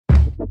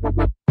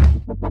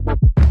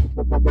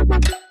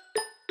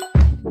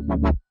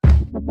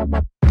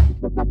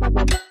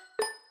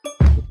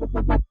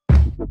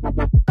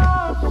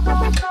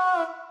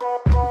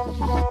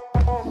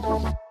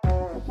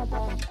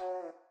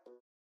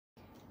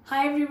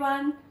Hi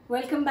everyone,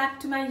 welcome back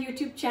to my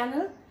YouTube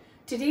channel.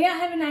 Today I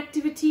have an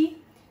activity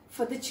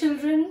for the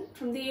children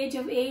from the age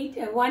of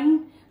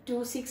 1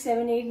 to 6,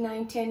 7, 8,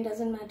 9, 10,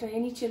 doesn't matter.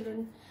 Any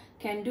children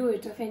can do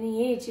it of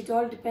any age. It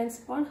all depends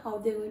upon how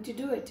they're going to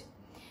do it.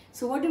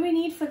 So what do we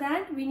need for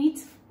that? We need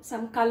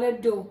some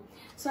colored dough.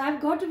 So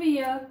I've got over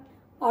here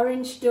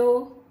orange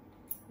dough,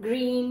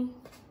 green,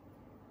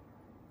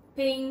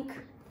 pink,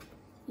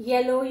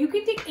 yellow. You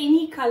can take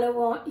any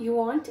color you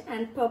want,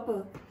 and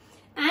purple.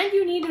 And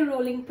you need a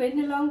rolling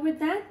pin along with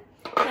that,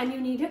 and you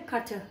need a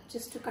cutter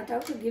just to cut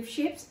out or give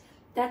shapes.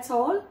 That's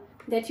all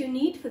that you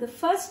need for the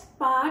first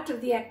part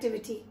of the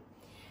activity.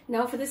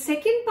 Now for the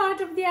second part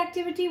of the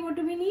activity, what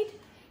do we need?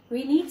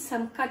 We need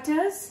some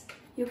cutters.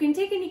 You can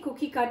take any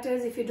cookie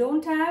cutters. If you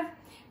don't have,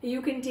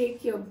 you can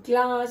take your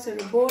glass or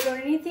a board or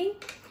anything.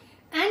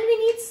 And we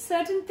need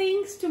certain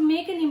things to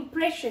make an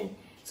impression.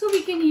 So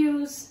we can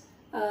use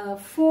a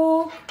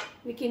fork,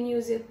 we can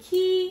use a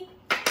key,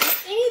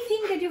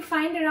 anything that you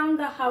find around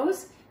the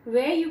house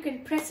where you can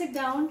press it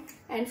down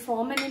and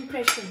form an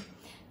impression.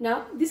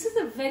 Now this is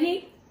a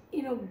very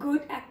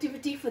good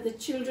activity for the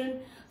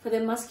children, for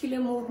their muscular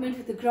movement,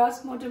 for the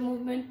gross motor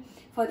movement,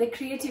 for their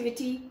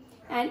creativity,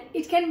 and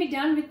it can be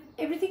done with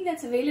everything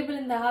that's available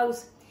in the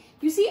house.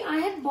 You see, I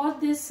had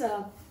bought this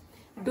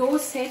dough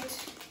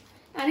set,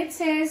 and it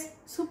says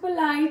super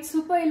light,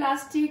 super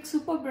elastic,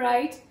 super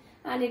bright,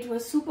 and it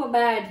was super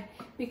bad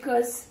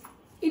because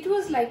it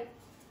was like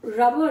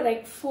rubber,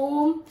 like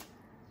foam,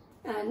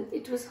 and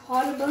it was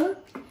horrible.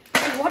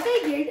 So what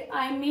I did,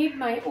 I made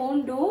my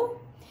own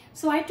dough.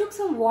 So I took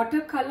some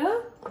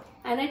watercolor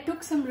and I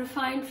took some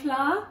refined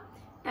flour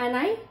and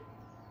I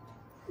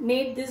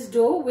made this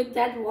dough with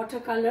that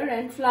watercolor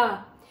and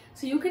flour.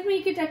 So you can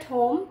make it at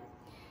home,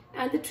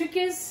 and the trick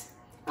is,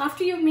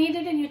 after you've made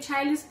it and your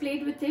child has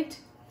played with it,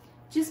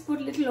 just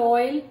put little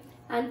oil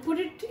and put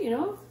it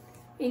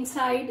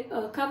inside,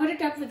 cover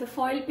it up with the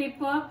foil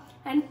paper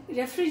and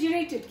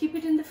refrigerate it. Keep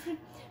it in the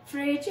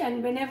fridge,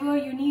 and whenever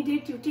you need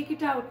it, you take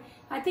it out.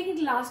 I think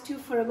it'll last you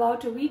for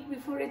about a week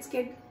before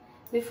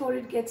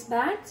it gets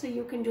bad. So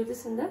you can do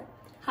this in the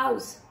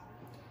house.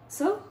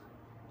 So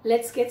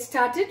let's get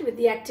started with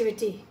the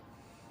activity.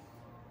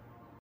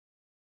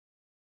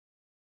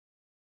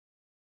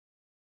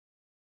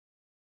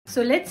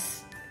 So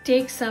let's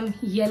take some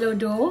yellow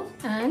dough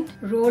and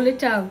roll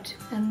it out,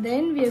 and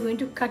then we are going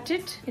to cut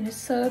it in a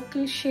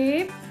circle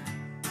shape.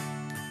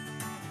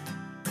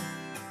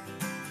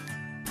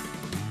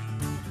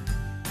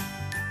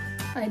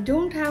 I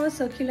don't have a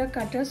circular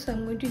cutter, so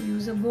I'm going to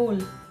use a bowl.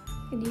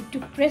 You need to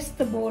press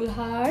the bowl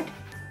hard,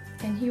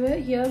 and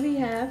here we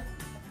have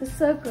the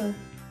circle.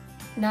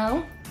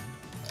 Now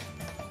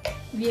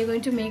we are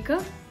going to make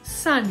a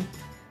sun.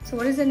 So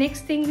what is the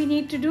next thing we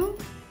need to do?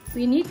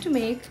 We need to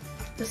make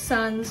the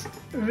sun's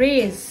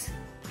rays,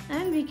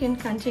 and we can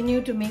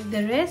continue to make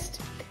the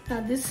rest.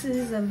 Now this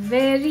is a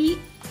very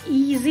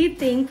easy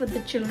thing for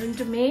the children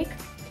to make.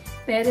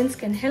 Parents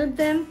can help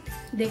them.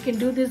 They can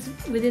do this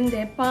within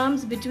their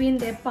palms, between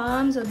their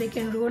palms, or they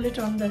can roll it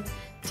on the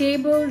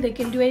table. They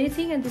can do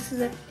anything, and this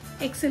is an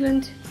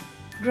excellent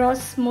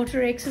gross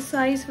motor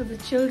exercise for the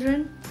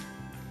children.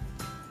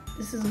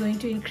 This is going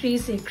to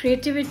increase their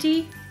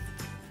creativity.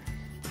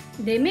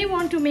 They may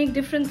want to make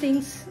different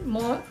things,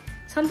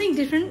 something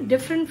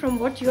different from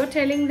what you're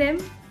telling them.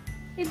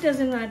 It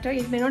doesn't matter.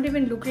 It may not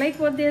even look like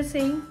what they're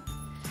saying,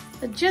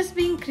 but just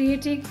being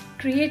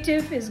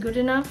creative is good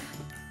enough.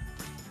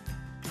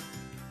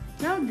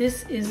 Now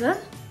this is a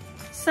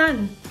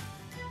sun.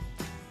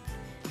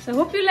 So I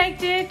hope you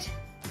liked it.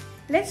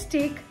 Let's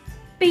take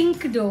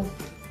pink dough.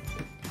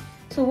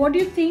 So what do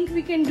you think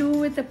we can do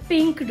with a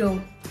pink dough?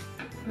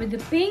 With the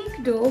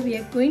pink dough, we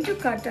are going to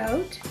cut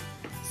out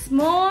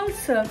small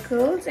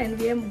circles, and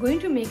we are going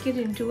to make it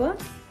into a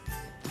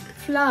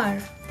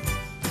flower.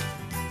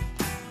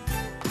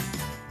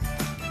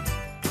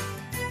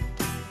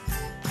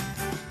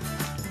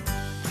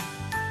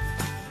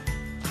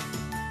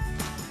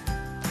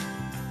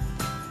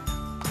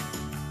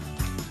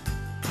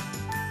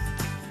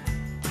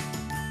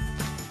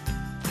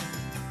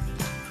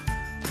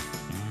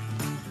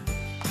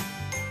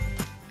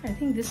 I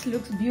think this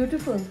looks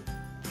beautiful.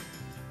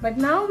 But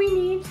now we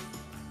need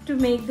to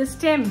make the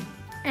stem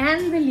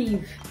and the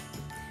leaf.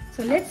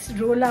 So let's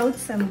roll out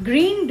some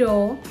green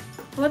dough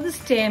for the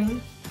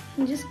stem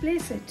and just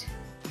place it.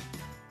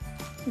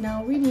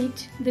 Now we need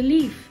the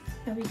leaf.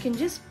 Now we can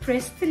just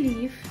press the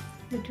leaf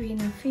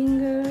between our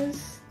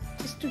fingers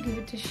just to give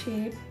it a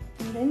shape,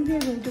 and then we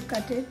are going to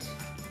cut it.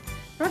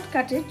 Not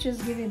cut it,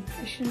 just give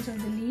impressions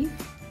of the leaf.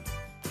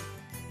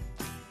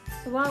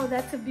 So wow,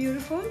 that's a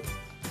beautiful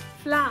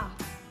flower.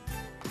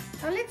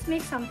 Now let's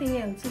make something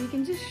else. So we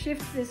can just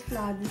shift this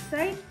flower this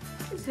side.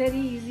 It's very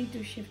easy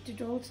to shift it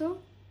also.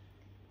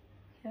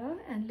 Here,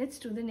 and let's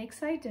do the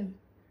next item.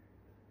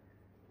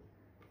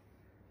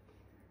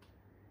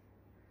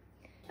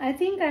 I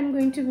think I'm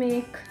going to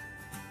make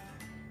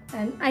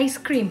an ice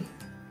cream,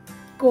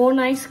 cone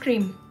ice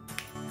cream.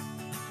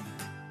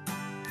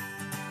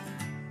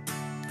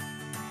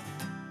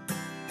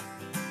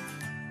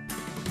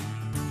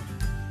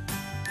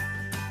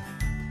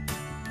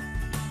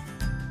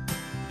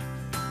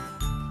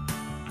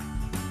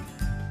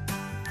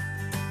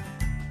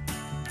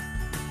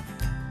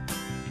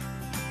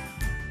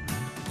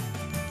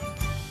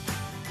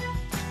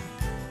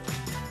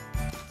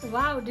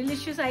 Wow,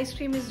 delicious ice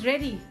cream is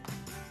ready.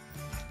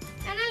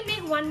 And I'll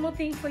make one more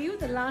thing for you,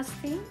 the last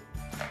thing.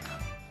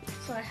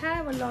 So I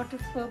have a lot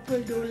of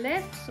purple dough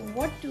left. So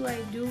what do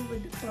I do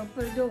with the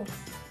purple dough?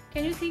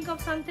 Can you think of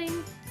something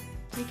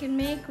we can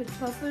make with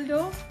purple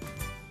dough?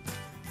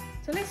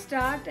 So let's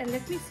start and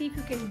let me see if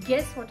you can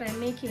guess what I'm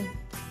making.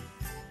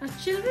 Now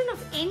children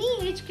of any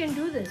age can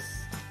do this.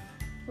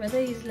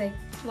 Whether he's like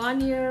 1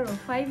 year or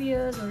 5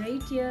 years or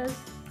 8 years.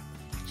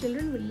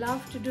 Children will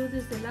love to do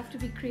this. They love to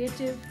be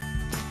creative.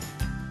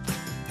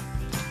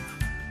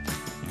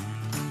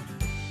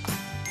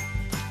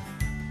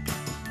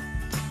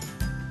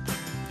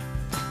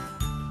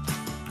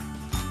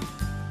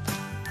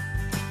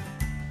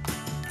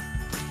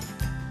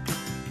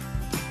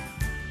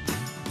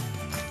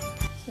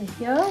 So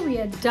here we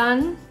are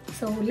done.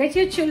 So let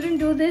your children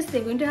do this.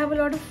 They're going to have a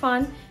lot of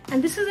fun.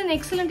 And this is an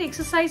excellent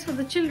exercise for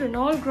the children.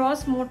 All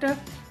gross motor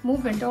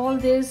movement, all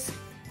this,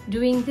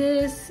 doing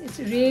this, it's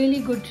really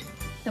good.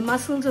 The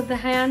muscles of the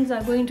hands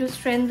are going to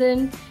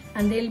strengthen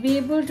and they'll be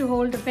able to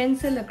hold a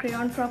pencil, a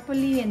crayon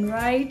properly and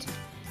write.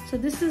 So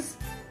this is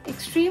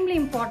extremely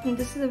important.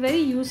 This is a very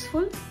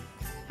useful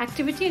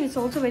activity and it's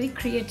also very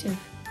creative.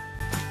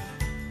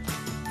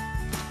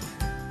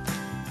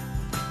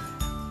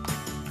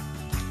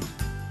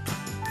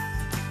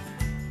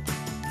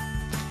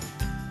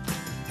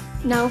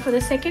 Now for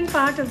the second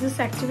part of this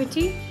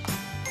activity,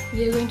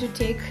 we are going to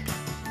take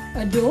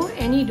a dough,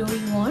 any dough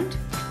you want,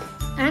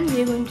 and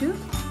we are going to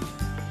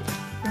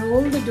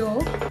roll the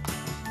dough.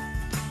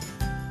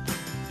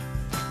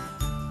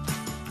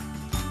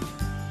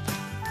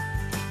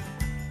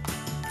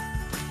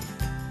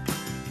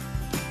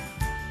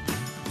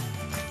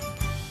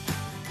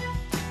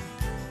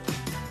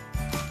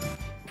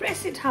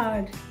 Press it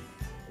hard,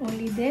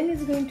 only then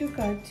it's going to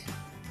cut.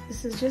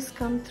 This has just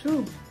come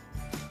through.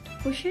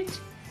 Push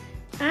it.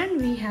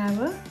 And we have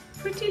a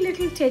pretty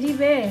little teddy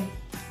bear.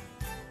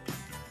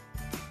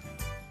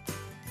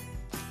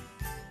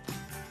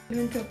 I'm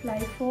going to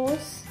apply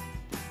force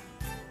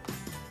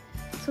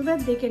so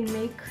that they can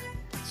make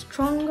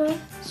stronger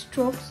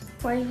strokes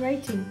while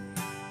writing.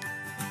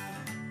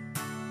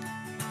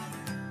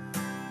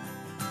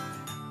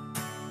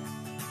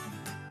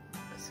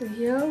 So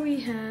here we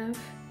have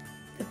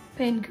the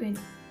penguin.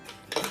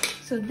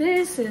 So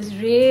this is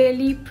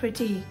really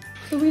pretty.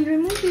 So we'll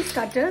remove these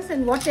cutters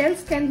and what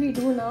else can we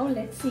do now?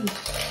 Let's see.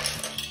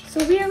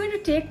 So we are going to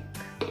take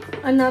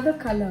another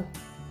color.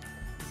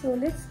 So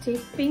let's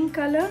take pink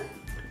color.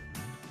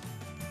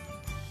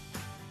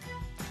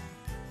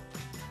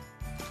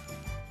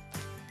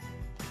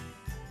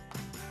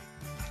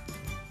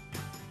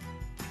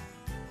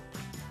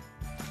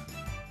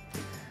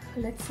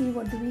 Let's see,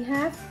 what do we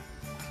have?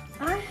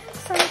 I have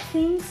some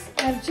things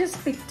I've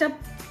just picked up,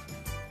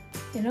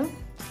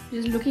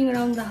 just looking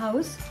around the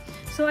house.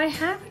 So I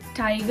have a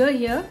tiger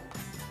here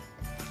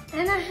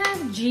and I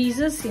have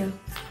Jesus here,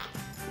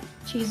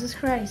 Jesus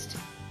Christ.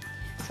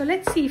 So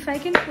let's see if I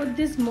can put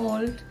this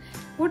mold,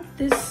 put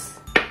this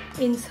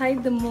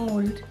inside the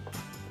mold.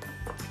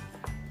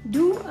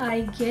 Do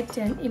I get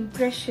an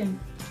impression?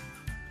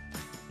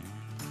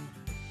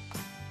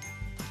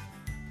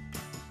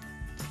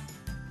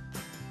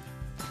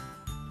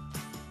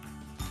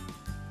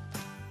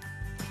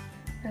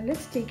 Now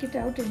let's take it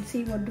out and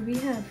see what do we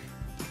have.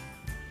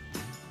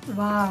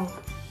 Wow.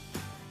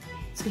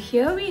 So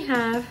here we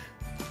have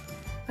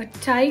a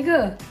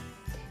tiger.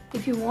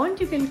 If you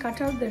want, you can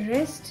cut out the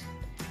rest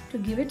to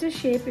give it a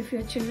shape if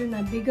your children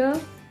are bigger.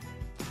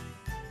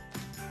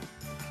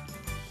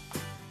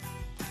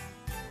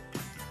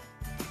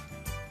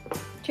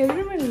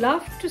 Children will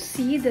love to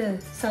see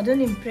the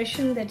sudden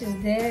impression that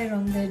is there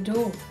on their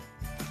dough.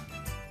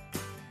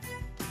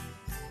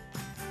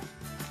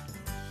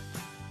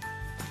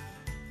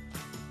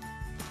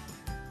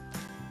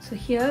 So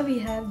here we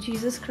have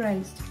Jesus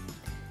Christ.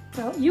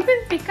 Now you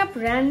can pick up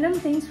random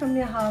things from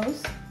your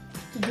house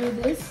to do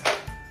this.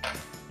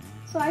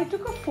 So I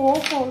took a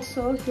fork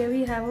also. Here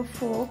we have a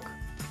fork.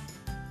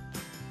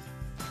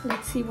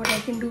 Let's see what I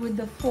can do with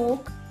the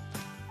fork.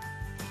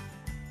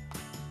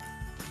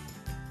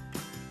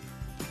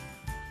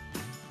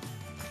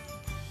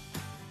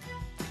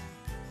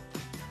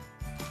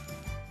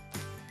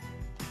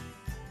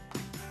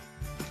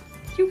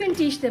 You can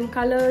teach them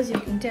colors, you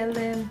can tell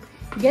them,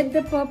 get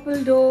the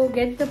purple dough,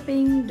 get the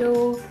pink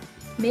dough,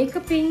 make a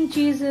pink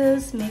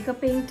Jesus, make a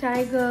pink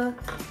tiger,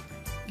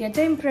 get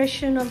an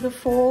impression of the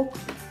fork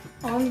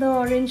on the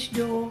orange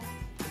dough,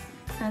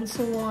 and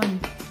so on.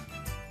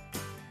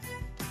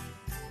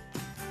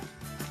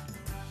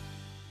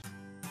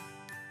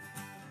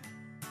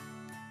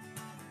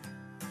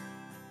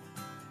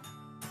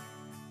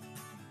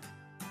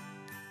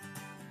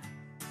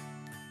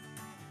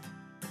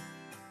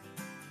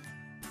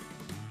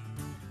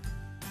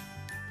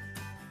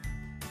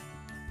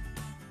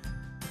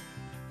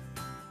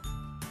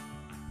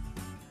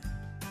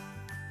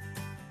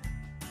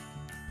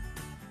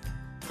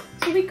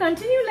 So we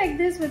continue like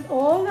this with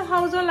all the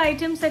household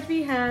items that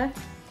we have,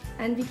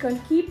 and we can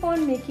keep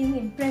on making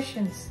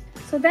impressions.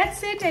 So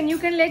that's it, and you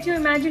can let your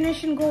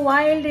imagination go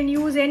wild and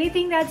use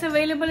anything that's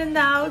available in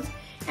the house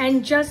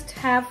and just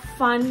have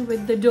fun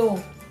with the dough.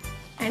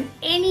 And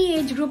any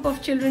age group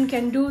of children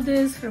can do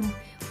this, from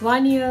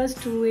 1 year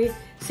to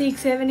 6,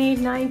 7, 8,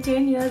 9,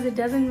 10 years. It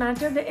doesn't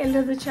matter. The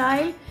elder the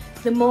child,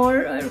 the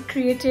more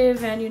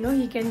creative, and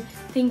he can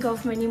think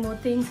of many more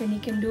things and he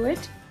can do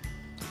it.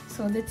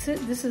 So that's it.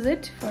 This is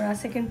it for our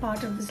second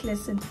part of this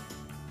lesson.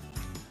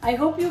 I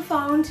hope you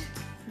found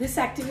this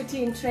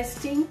activity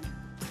interesting,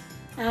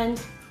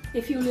 and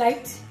if you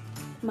liked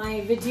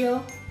my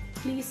video,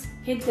 please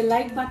hit the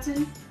like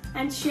button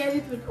and share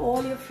it with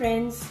all your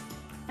friends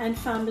and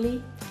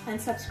family, and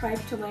subscribe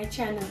to my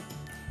channel.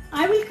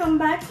 I will come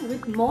back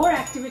with more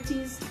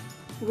activities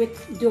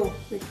with dough,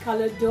 with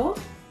colored dough.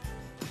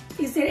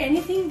 Is there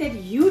anything that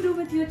you do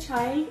with your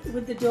child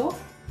with the dough?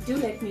 Do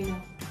let me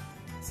know.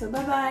 So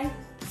bye bye.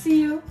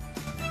 See you.